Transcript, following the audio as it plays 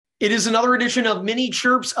It is another edition of Mini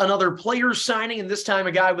Chirps, another player signing, and this time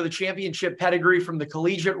a guy with a championship pedigree from the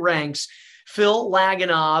collegiate ranks, Phil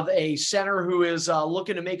Lagunov, a center who is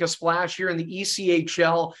looking to make a splash here in the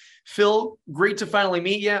ECHL. Phil, great to finally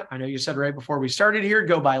meet you. I know you said right before we started here,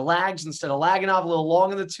 go by Lags instead of Lagunov, a little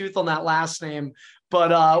long in the tooth on that last name.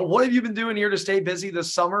 But what have you been doing here to stay busy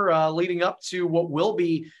this summer leading up to what will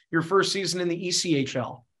be your first season in the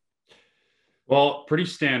ECHL? Well, pretty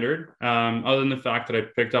standard, other than the fact that I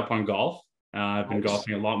picked up on golf. I've been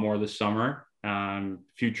golfing a lot more this summer. A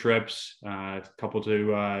few trips, a couple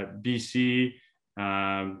to BC,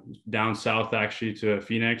 down south actually to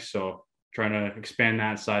Phoenix. So trying to expand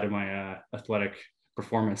that side of my athletic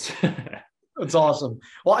performance. That's awesome.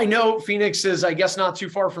 Well, I know Phoenix is, I guess, not too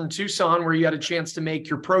far from Tucson, where you had a chance to make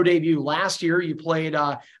your pro debut last year. You played,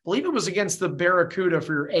 I believe it was against the Barracuda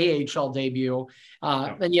for your AHL debut.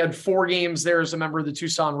 Then you had 4 games there as a member of the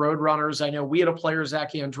Tucson Roadrunners. I know we had a player,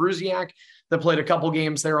 Zach Andrusiak, that played a couple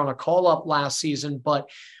games there on a call-up last season. But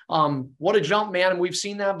what a jump, man. And we've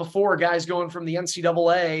seen that before, guys going from the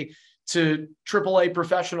NCAA to AAA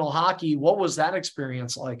professional hockey. What was that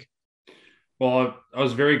experience like? Well, I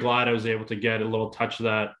was very glad I was able to get a little touch of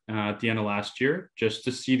that at the end of last year, just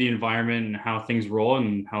to see the environment and how things roll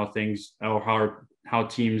and how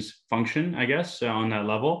teams function, I guess, on that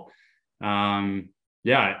level. I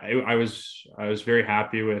was very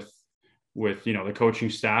happy with the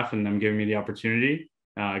coaching staff and them giving me the opportunity.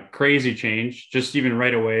 Crazy change, just even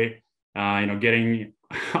right away. Getting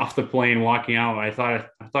off the plane, walking out, I thought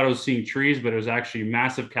I was seeing trees, but it was actually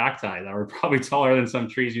massive cacti that were probably taller than some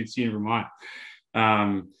trees you'd see in Vermont.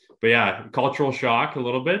 But yeah, cultural shock a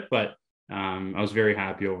little bit, but I was very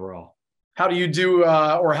happy overall. How do you do,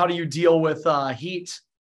 or how do you deal with heat?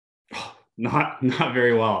 Not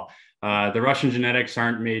very well. The Russian genetics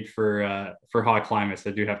aren't made for hot climates,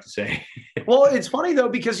 I do have to say. Well, it's funny though,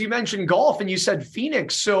 because you mentioned golf and you said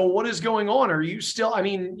Phoenix. So what is going on? Are you still,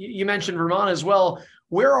 you mentioned Vermont as well.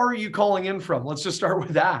 Where are you calling in from? Let's just start with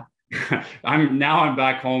that. I'm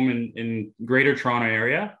back home in Greater Toronto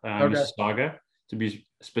area, Mississauga to be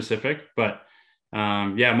specific. But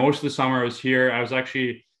most of the summer I was here. I was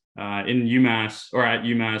actually in UMass or at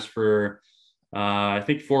UMass for I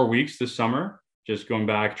think 4 weeks this summer. Just going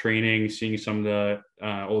back, training, seeing some of the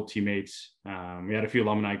old teammates. We had a few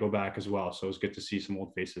alumni go back as well, so it was good to see some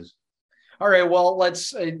old faces. All right, well,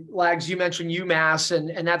 let's, Lags, you mentioned UMass,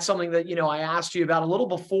 and that's something that, I asked you about a little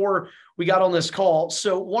before we got on this call.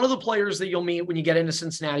 So one of the players that you'll meet when you get into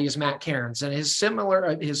Cincinnati is Matt Cairns, and his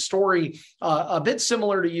story, a bit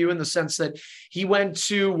similar to you in the sense that he went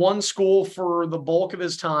to one school for the bulk of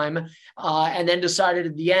his time and then decided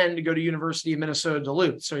at the end to go to University of Minnesota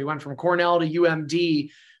Duluth. So he went from Cornell to UMD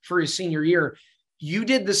for his senior year. You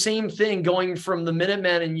did the same thing going from the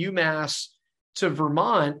Minutemen and UMass to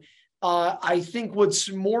Vermont. I think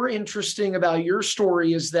what's more interesting about your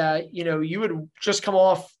story is that, you had just come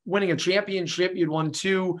off winning a championship. You'd won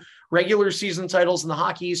 2 regular season titles in the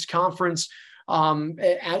Hockey East Conference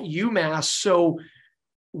at UMass. So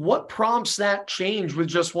what prompts that change with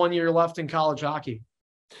just 1 year left in college hockey?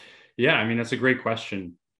 Yeah, that's a great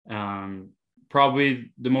question.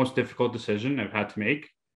 Probably the most difficult decision I've had to make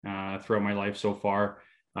throughout my life so far.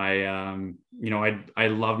 I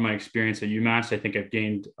love my experience at UMass. I think I've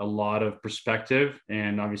gained a lot of perspective,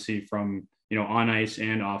 and obviously from, on ice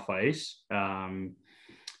and off ice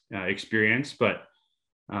experience, but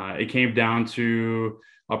it came down to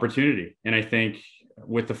opportunity. And I think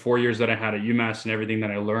with the 4 years that I had at UMass and everything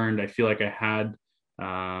that I learned, I feel like I had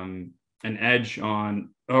an edge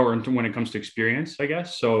when it comes to experience, I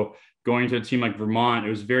guess. So going to a team like Vermont, it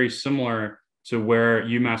was very similar to where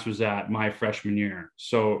UMass was at my freshman year.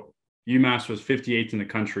 So UMass was 58th in the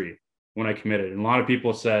country when I committed. And a lot of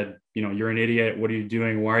people said, you're an idiot. What are you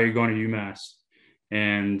doing? Why are you going to UMass?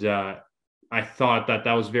 And I thought that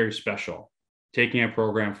was very special, taking a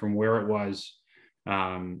program from where it was,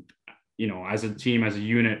 as a team, as a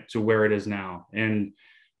unit, to where it is now. And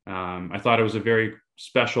I thought it was a very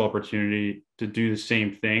special opportunity to do the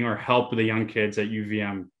same thing or help the young kids at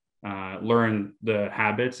UVM learn the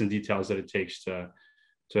habits and details that it takes to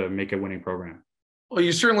make a winning program. Well,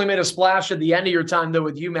 you certainly made a splash at the end of your time, though,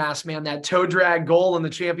 with UMass, man. That toe drag goal in the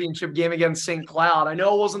championship game against St. Cloud. I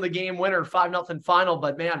know it wasn't the game winner, 5-0 final,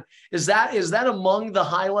 but man, is that among the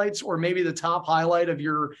highlights or maybe the top highlight of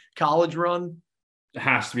your college run? It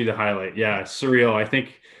has to be the highlight. Yeah, it's surreal. I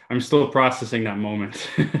think I'm still processing that moment.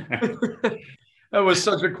 That was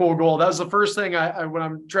such a cool goal. That was the first thing when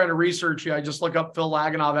I'm trying to research you, I just look up Phil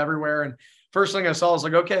Lagunov everywhere. And first thing I saw was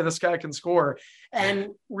like, okay, this guy can score. And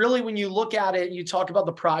really, when you look at it, you talk about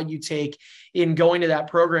the pride you take in going to that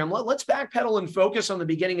program. Let's backpedal and focus on the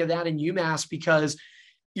beginning of that in UMass, because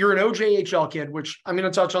you're an OJHL kid, which I'm going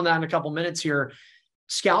to touch on that in a couple minutes here.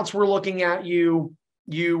 Scouts were looking at you.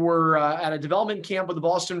 You were at a development camp with the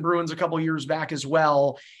Boston Bruins a couple of years back as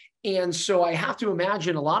well. And so I have to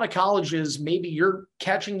imagine a lot of colleges, maybe you're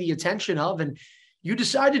catching the attention of, and you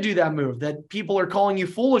decide to do that move that people are calling you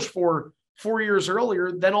foolish for 4 years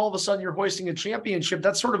earlier. Then all of a sudden you're hoisting a championship.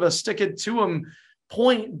 That's sort of a stick it to them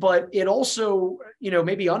point, but it also,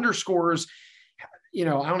 maybe underscores, I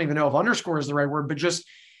don't even know if underscore is the right word, but just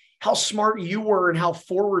how smart you were and how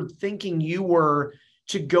forward thinking you were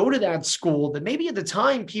to go to that school that maybe at the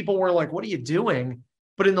time people were like, what are you doing?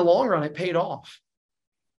 But in the long run, it paid off.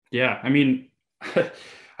 Yeah. I mean,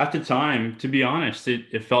 at the time, to be honest,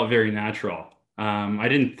 it felt very natural. I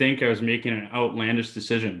didn't think I was making an outlandish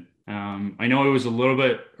decision. I know it was a little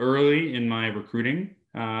bit early in my recruiting,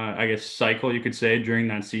 cycle, you could say, during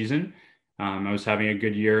that season. I was having a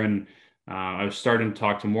good year, and I was starting to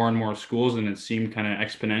talk to more and more schools, and it seemed kind of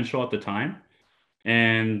exponential at the time.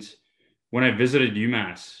 And when I visited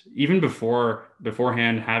UMass, even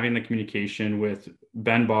beforehand, having the communication with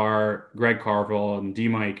Ben Barr, Greg Carville, and D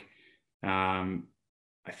Mike,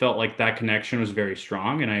 I felt like that connection was very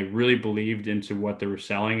strong, and I really believed into what they were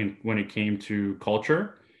selling and when it came to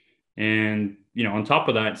culture. And, on top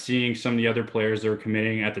of that, seeing some of the other players that were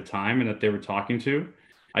committing at the time and that they were talking to,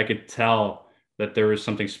 I could tell that there was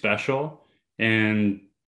something special. And,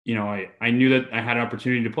 I knew that I had an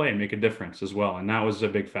opportunity to play and make a difference as well. And that was a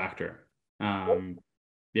big factor. Sorry,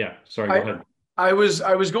 go ahead. I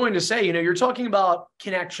was going to say, you're talking about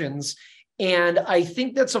connections, and I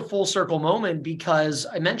think that's a full circle moment, because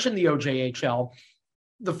I mentioned the OJHL.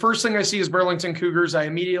 The first thing I see is Burlington Cougars. I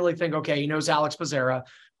immediately think, okay, he knows Alex Pizzera.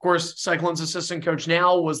 Of course, Cyclone's assistant coach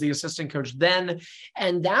now, was the assistant coach then.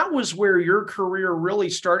 And that was where your career really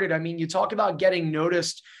started. I mean, you talk about getting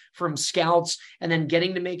noticed from scouts and then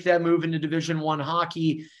getting to make that move into Division I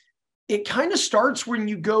hockey. It kind of starts when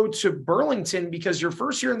you go to Burlington, because your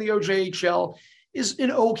first year in the OJHL is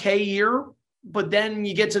an okay year, but then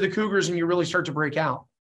you get to the Cougars and you really start to break out.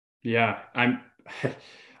 Yeah,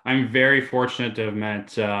 I'm very fortunate to have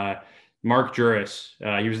met Mark Juris.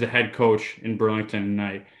 He was the head coach in Burlington, and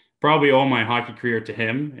I probably owe my hockey career to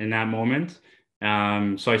him in that moment.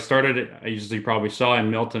 So I usually probably saw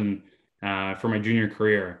in Milton for my junior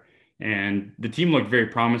career, and the team looked very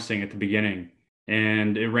promising at the beginning,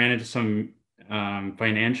 and it ran into some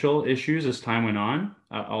financial issues as time went on.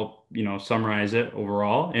 I'll summarize it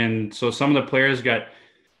overall. And so some of the players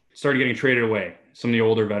started getting traded away, some of the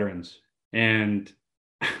older veterans, and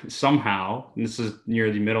somehow, and this is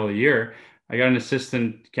near the middle of the year, I got an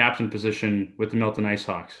assistant captain position with the Milton Ice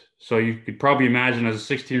Hawks. So you could probably imagine, as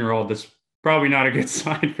a 16-year-old, that's probably not a good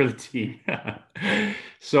sign for the team.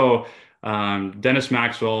 So Dennis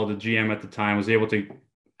Maxwell, the GM at the time, was able to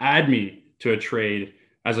add me to a trade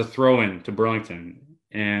as a throw-in to Burlington.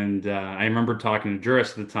 And I remember talking to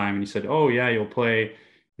Juris at the time, and he said, oh yeah, you'll play,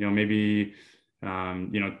 maybe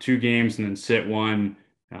 2 games and then sit one,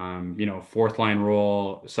 fourth line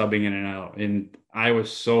role, subbing in and out. And I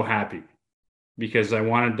was so happy, because I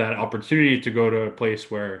wanted that opportunity to go to a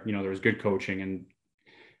place where, there was good coaching and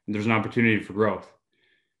there's an opportunity for growth.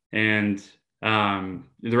 And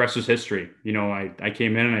the rest was history. I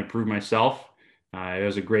came in and I proved myself. It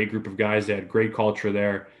was a great group of guys. They had great culture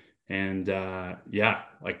there. And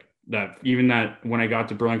like that, even that when I got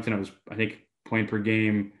to Burlington, I was, I think, point per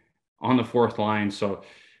game on the fourth line. So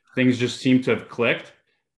things just seemed to have clicked.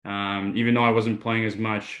 Even though I wasn't playing as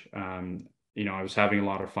much, I was having a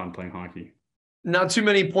lot of fun playing hockey. Not too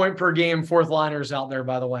many point per game fourth liners out there,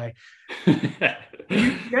 by the way.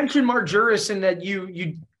 You mentioned Mark Juris, and that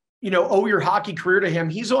you owe your hockey career to him.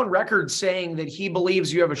 He's on record saying that he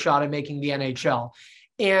believes you have a shot at making the NHL.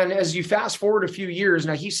 And as you fast forward a few years,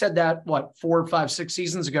 now he said that, 4, 5, 6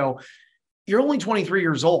 seasons ago, you're only 23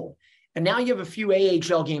 years old. And now you have a few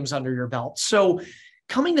AHL games under your belt. So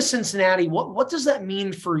coming to Cincinnati, what does that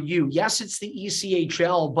mean for you? Yes, it's the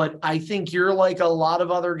ECHL, but I think you're like a lot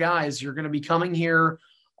of other guys. You're going to be coming here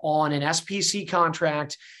on an SPC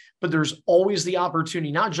contract, but there's always the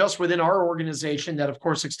opportunity, not just within our organization that, of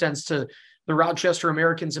course, extends to the Rochester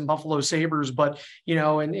Americans and Buffalo Sabres, but,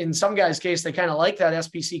 in some guys' case, they kind of like that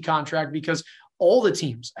SPC contract because all the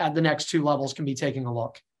teams at the next 2 levels can be taking a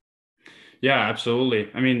look. Yeah, absolutely.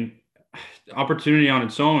 I mean, opportunity on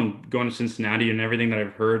its own going to Cincinnati, and everything that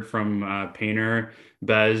I've heard from Painter,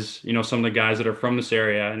 Bez, some of the guys that are from this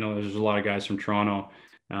area. I know there's a lot of guys from Toronto.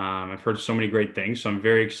 I've heard so many great things, so I'm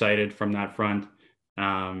very excited from that front.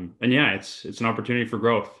 And yeah, it's an opportunity for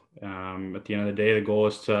growth. At the end of the day, the goal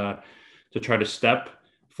is to try to step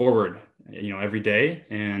forward, every day,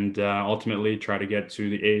 and ultimately try to get to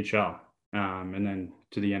the AHL, and then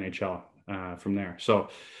to the NHL from there. So,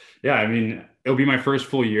 yeah, I mean, it'll be my first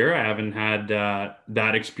full year. I haven't had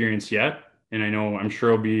that experience yet, and I'm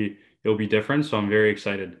sure it'll be different. So I'm very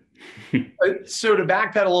excited. So to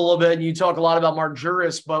backpedal a little bit, and you talk a lot about Mark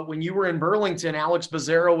Juris, but when you were in Burlington, Alex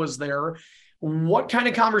Bizzaro was there. What kind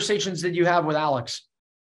of conversations did you have with Alex?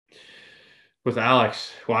 With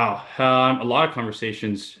Alex, wow, a lot of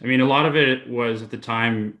conversations. I mean, a lot of it was at the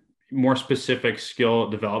time more specific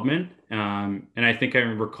skill development, and I think I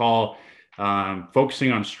recall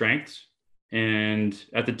focusing on strengths. And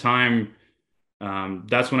at the time,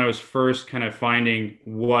 that's when I was first kind of finding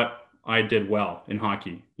what I did well in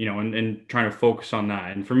hockey, and trying to focus on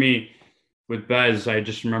that. And for me, with Bez, I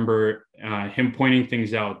just remember him pointing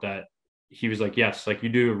things out that he was like, yes, like you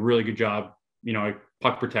do a really good job,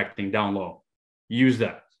 puck protecting down low, use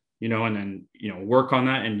that, and then, work on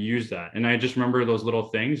that and use that. And I just remember those little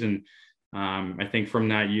things. And I think from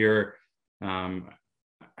that year,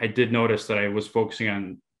 I did notice that I was focusing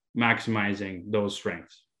on maximizing those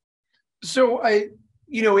strengths. So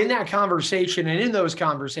in that conversation and in those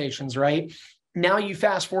conversations, right now you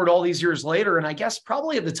fast forward all these years later, and I guess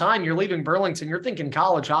probably at the time you're leaving Burlington, you're thinking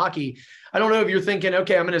college hockey. I don't know if you're thinking,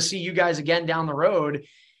 okay, I'm going to see you guys again down the road.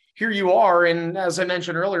 Here you are. And as I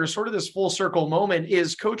mentioned earlier, sort of this full circle moment.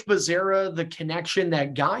 Is Coach Bizzara the connection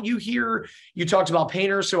that got you here? You talked about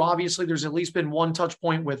Painter. So obviously there's at least been one touch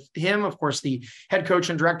point with him, of course, the head coach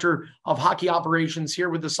and director of hockey operations here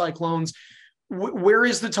with the Cyclones. Where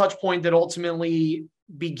is the touch point that ultimately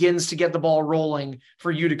begins to get the ball rolling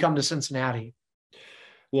for you to come to Cincinnati?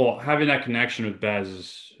 Well, having that connection with Bez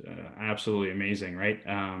is absolutely amazing, right?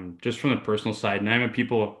 Just from the personal side, and I'm a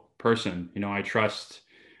people person. I trust.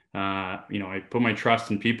 I put my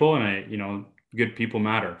trust in people, and good people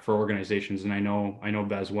matter for organizations, and I know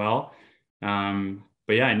Bez well.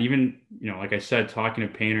 But yeah, and even like I said, talking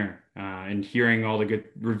to Painter and hearing all the good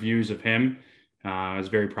reviews of him is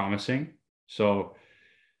very promising. So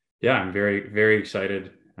yeah, I'm very, very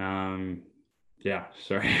excited. Yeah,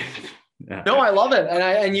 sorry. Yeah. No, I love it.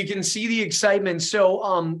 And you can see the excitement. So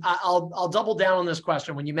I'll double down on this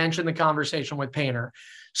question when you mentioned the conversation with Painter.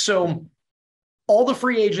 So all the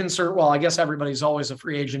free agents are, well, I guess everybody's always a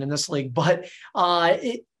free agent in this league, but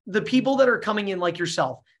the people that are coming in like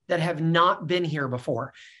yourself that have not been here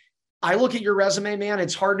before, I look at your resume, man,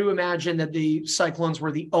 it's hard to imagine that the Cyclones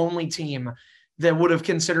were the only team that would have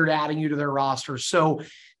considered adding you to their roster. So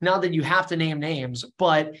not that you have to name names,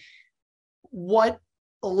 but what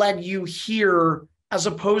led you here as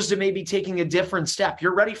opposed to maybe taking a different step?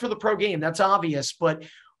 You're ready for the pro game. That's obvious, but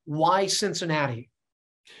why Cincinnati?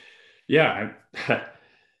 Yeah,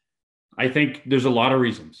 I think there's a lot of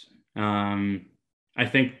reasons. I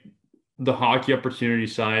think the hockey opportunity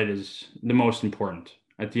side is the most important.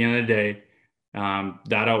 At the end of the day,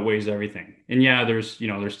 that outweighs everything. And yeah, there's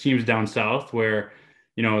teams down south where,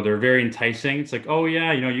 they're very enticing. It's like, oh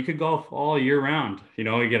yeah, you could golf all year round.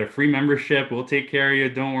 You get a free membership. We'll take care of you.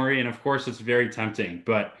 Don't worry. And of course, it's very tempting.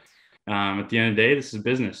 But at the end of the day, this is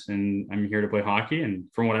business, and I'm here to play hockey. And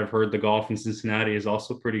from what I've heard, the golf in Cincinnati is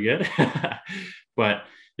also pretty good. But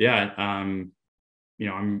yeah, I'm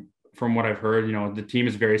from what I've heard, the team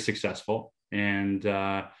is very successful, and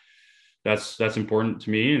that's important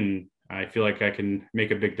to me, and I feel like I can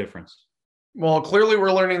make a big difference. Well, clearly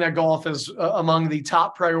we're learning that golf is among the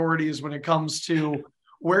top priorities when it comes to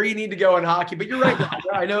where you need to go in hockey. But you're right.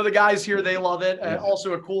 I know the guys here, they love it. Yeah.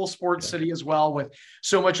 Also a cool sports city as well, with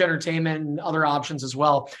so much entertainment and other options as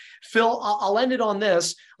well. Phil, I'll end it on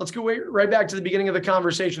this. Let's go right back to the beginning of the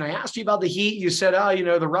conversation. I asked you about the Heat. You said,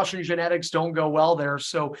 the Russian genetics don't go well there.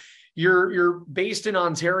 So you're based in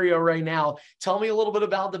Ontario right now. Tell me a little bit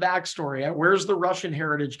about the backstory. Where's the Russian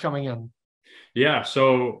heritage coming in? Yeah,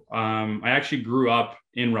 so I actually grew up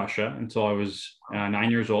in Russia until I was 9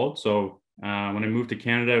 years old. So when I moved to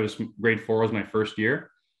Canada, it was grade 4 was my first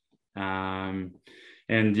year. And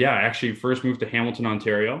yeah, I actually first moved to Hamilton,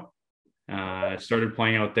 Ontario. I started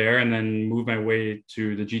playing out there, and then moved my way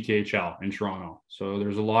to the GTHL in Toronto. So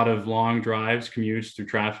there's a lot of long drives, commutes through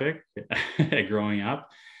traffic growing up.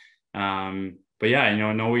 But yeah,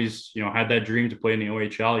 and always, had that dream to play in the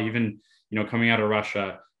OHL. Even, coming out of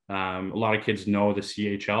Russia, a lot of kids know the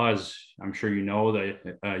CHL, as I'm sure the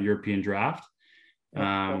European draft.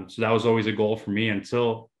 So that was always a goal for me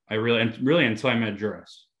until until I met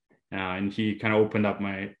Juris. And he kind of opened up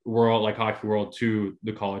my world, like hockey world, to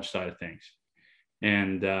the college side of things.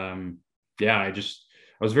 And yeah, I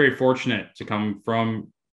was very fortunate to come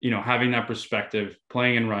from having that perspective,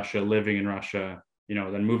 playing in Russia, living in Russia,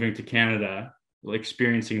 then moving to Canada,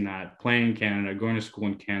 experiencing that, playing in Canada, going to school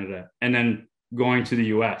in Canada, and then going to the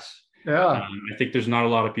US. Yeah. I think there's not a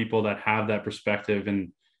lot of people that have that perspective.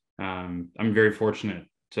 And I'm very fortunate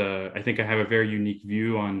I think I have a very unique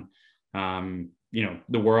view on,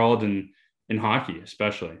 the world and in hockey,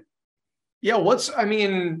 especially. Yeah.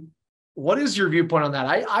 What is your viewpoint on that?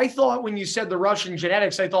 I thought when you said the Russian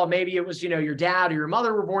genetics, I thought maybe it was, your dad or your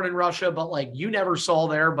mother were born in Russia, but like you never saw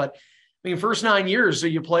there. But first 9 years, so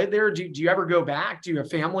you played there. Do you ever go back? Do you have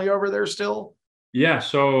family over there still? Yeah.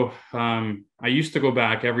 So I used to go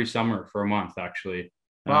back every summer for a month, actually.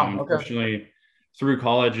 Wow. Okay. Unfortunately, through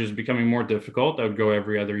college is becoming more difficult. I would go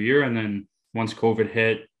every other year. And then once COVID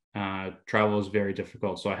hit, travel is very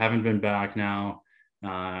difficult. So I haven't been back now.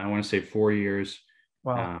 I want to say 4 years.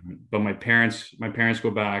 Wow. But my parents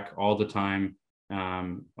go back all the time.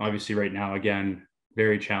 Obviously right now, again,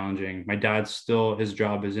 very challenging. My his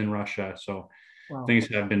job is in Russia. So Wow. things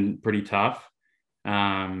have been pretty tough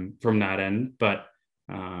from that end. But,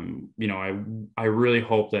 I really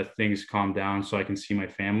hope that things calm down so I can see my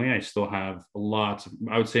family. I still have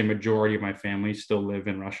I would say a majority of my family still live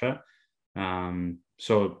in Russia.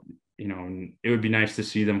 So, it would be nice to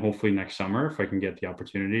see them hopefully next summer if I can get the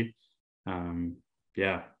opportunity.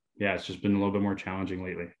 Yeah, it's just been a little bit more challenging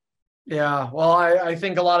lately. Yeah. Well, I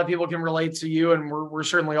think a lot of people can relate to you, and we're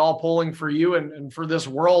certainly all pulling for you and for this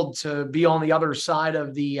world to be on the other side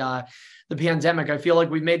of the pandemic. I feel like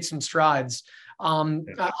we've made some strides.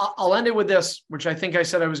 I'll end it with this, which I think I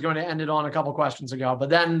said I was going to end it on a couple questions ago, but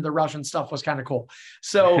then the Russian stuff was kind of cool.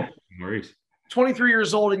 So No worries. 23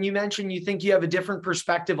 years old, and you mentioned you think you have a different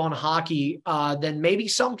perspective on hockey than maybe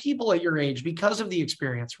some people at your age because of the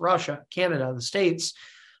experience, Russia, Canada, the States.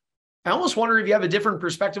 I almost wonder if you have a different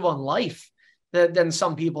perspective on life than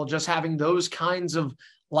some people, just having those kinds of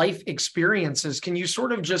life experiences. Can you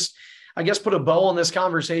sort of just, I guess, put a bow on this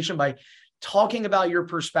conversation by talking about your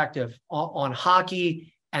perspective on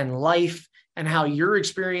hockey and life and how your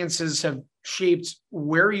experiences have shaped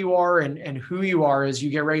where you are and who you are as you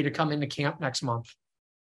get ready to come into camp next month?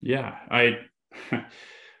 Yeah,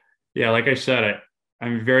 like I said,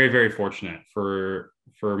 I'm very, very fortunate for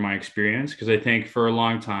my experience, because I think for a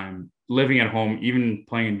long time living at home, even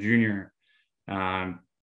playing in junior,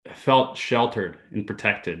 felt sheltered and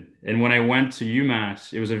protected. And when I went to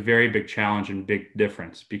UMass, it was a very big challenge and big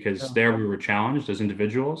difference, because there we were challenged as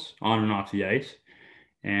individuals on and off the ice.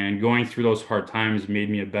 And going through those hard times made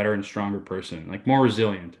me a better and stronger person, like more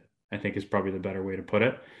resilient, I think is probably the better way to put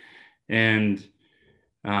it. And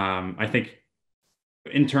I think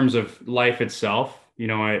in terms of life itself,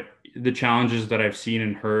 the challenges that I've seen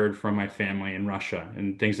and heard from my family in Russia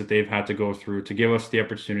and things that they've had to go through to give us the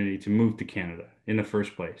opportunity to move to Canada in the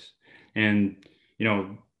first place. And,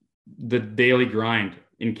 the daily grind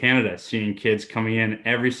in Canada, seeing kids coming in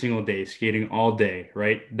every single day, skating all day,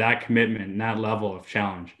 right? That commitment and that level of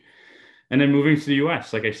challenge. And then moving to the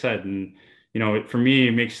US, like I said, and, for me,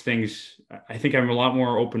 it makes things, I think I'm a lot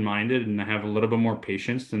more open-minded and I have a little bit more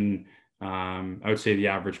patience than I would say the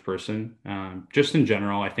average person. Just in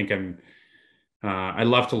general, I think I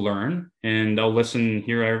love to learn, and I'll listen,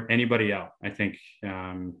 hear anybody out. I think,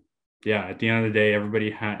 at the end of the day,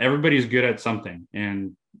 everybody's good at something.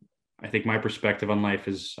 And I think my perspective on life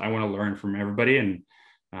is I want to learn from everybody. And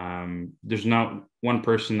there's not one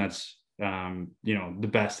person that's, the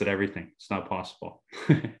best at everything. It's not possible.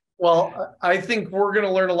 Well, I think we're going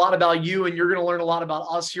to learn a lot about you, and you're going to learn a lot about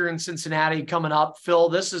us here in Cincinnati coming up. Phil,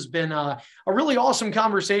 this has been a really awesome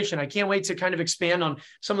conversation. I can't wait to kind of expand on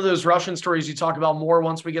some of those Russian stories you talk about more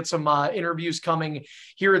once we get some interviews coming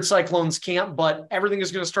here at Cyclones camp. But everything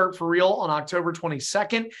is going to start for real on October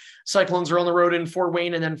 22nd. Cyclones are on the road in Fort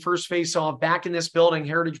Wayne, and then first face-off back in this building,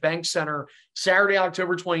 Heritage Bank Center, Saturday,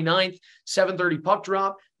 October 29th, 7:30 puck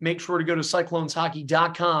drop. Make sure to go to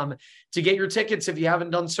cycloneshockey.com to get your tickets. If you haven't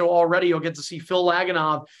done so already, you'll get to see Phil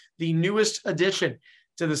Lagunov, the newest addition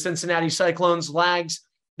to the Cincinnati Cyclones. Lags,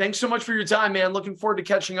 thanks so much for your time, man. Looking forward to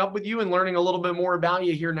catching up with you and learning a little bit more about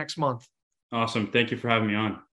you here next month. Awesome. Thank you for having me on.